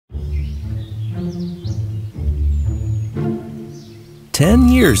10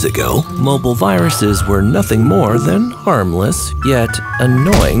 years ago, mobile viruses were nothing more than harmless, yet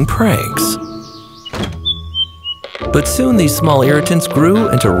annoying pranks. But soon these small irritants grew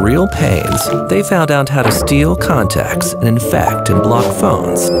into real pains. They found out how to steal contacts and infect and block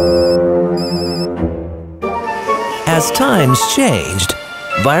phones. As times changed,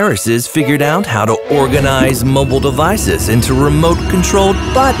 viruses figured out how to organize mobile devices into remote-controlled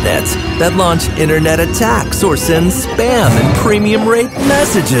botnets that launch internet attacks or send spam and premium-rate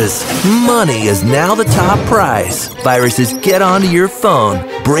messages. Money is now the top prize. Viruses get onto your phone,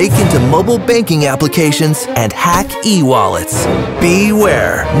 break into mobile banking applications, and hack e-wallets.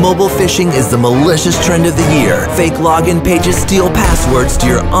 Beware! Mobile phishing is the malicious trend of the year. Fake login pages steal passwords to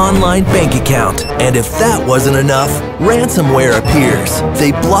your online bank account. And if that wasn't enough, ransomware appears.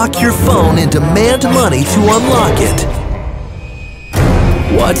 They block your phone and demand money to unlock it.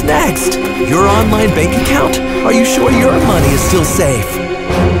 What's next? Your online bank account? Are you sure your money is still safe?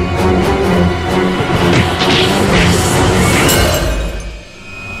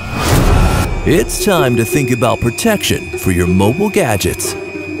 It's time to think about protection for your mobile gadgets.